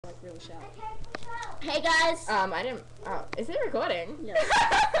really shout. Hey guys! I didn't, oh, is it recording? Yeah.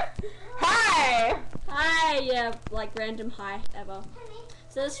 Hi! Hi, yeah, like random hi ever.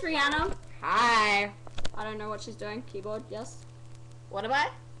 So this is RhIaNnA. Hi! I don't know what she's doing. Keyboard, yes? What am I?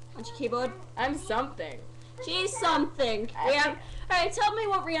 On your keyboard? I'm something. She's something. Alright, tell me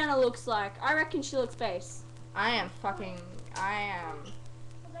what RhIaNnA looks like. I reckon she looks bass. I am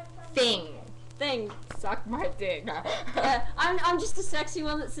thing. Suck my dick. Yeah, I'm just a sexy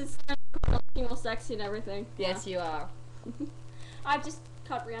one that sits there looking all sexy and everything. Yes, you are. I've just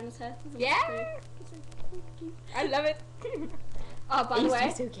cut RhIaNnA's hair. Yeah? I love it. Oh, by the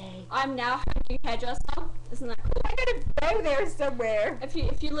way, so gay. I'm now her new hairdresser. Isn't that cool? I got a bow there somewhere. If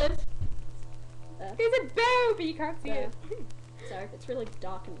you live there. There's a bow, but you can't see There. it. So it's really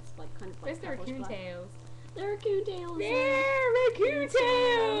dark and it's like kind of like Where's the raccoon tails? The raccoon tails. There, raccoon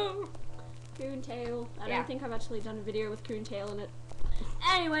tail. Coon tail. I Yeah. don't think I've actually done a video with coon tail in it.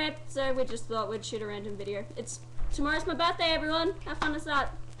 Anyway, so we just thought we'd shoot a random video. Tomorrow's my birthday, everyone. How fun is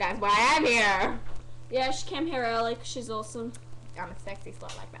that? That's why I'm here. Yeah, she came here early 'cause she's awesome. I'm a sexy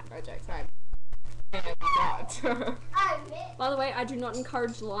slut like that. No jokes. I'm not. By the way, I do not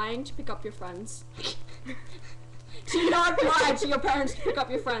encourage lying to pick up your friends. Do not lie to your parents to pick up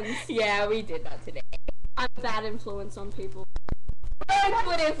your friends. Yeah, we did that today. I'm a bad influence on people.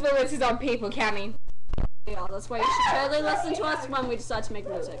 Good influences on people, Cammy. Yeah, that's why you should totally listen to us when we decide to make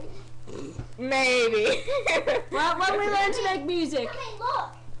music. Maybe. Well, when we learn to make music.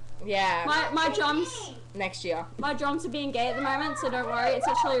 Yeah. My drums. Next year. My drums are being gay at the moment, so don't worry. It's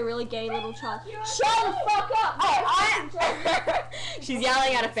actually a really gay little child. Shut the fuck up! She's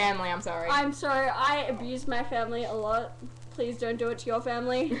yelling at a family. I'm sorry. I'm sorry. I abuse my family a lot. Please don't do it to your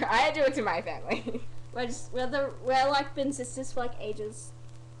family. I do it to my family. We're like been sisters for like ages.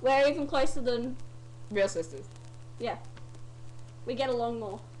 We're even closer than Real sisters. yeah. We get along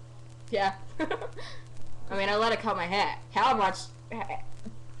more. Yeah. I mean, I let her cut my hair. How much?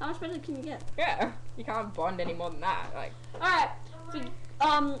 How much better can you get? Yeah. You can't bond any more than that. Like. Alright.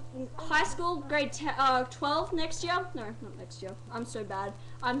 High school, grade 12 next year? No, not next year. I'm so bad.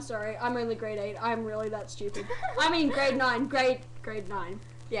 I'm sorry. I'm only grade 8. I'm really that stupid. I mean grade 9. Grade 9.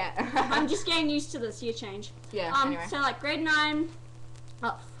 Yeah. I'm just getting used to this year change. Yeah. Anyway. So like grade 9.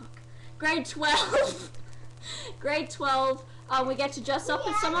 Oh fuck. Grade 12. Grade 12. We get to dress up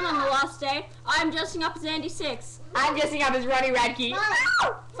as someone on the last day. I'm dressing up as Andy 6. I'm dressing up as Ronnie Radke.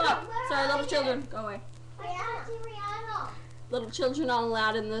 Fuck. Sorry, little children. Go away. Little children aren't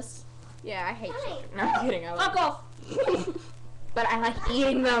allowed in this. Yeah, I hate children. No, I'm kidding. I Fuck love off. But I like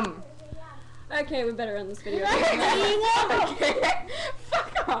eating them. Okay, we better end this video. Okay.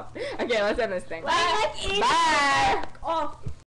 Fuck off. Okay, let's end this thing. Bye. Bye. Off.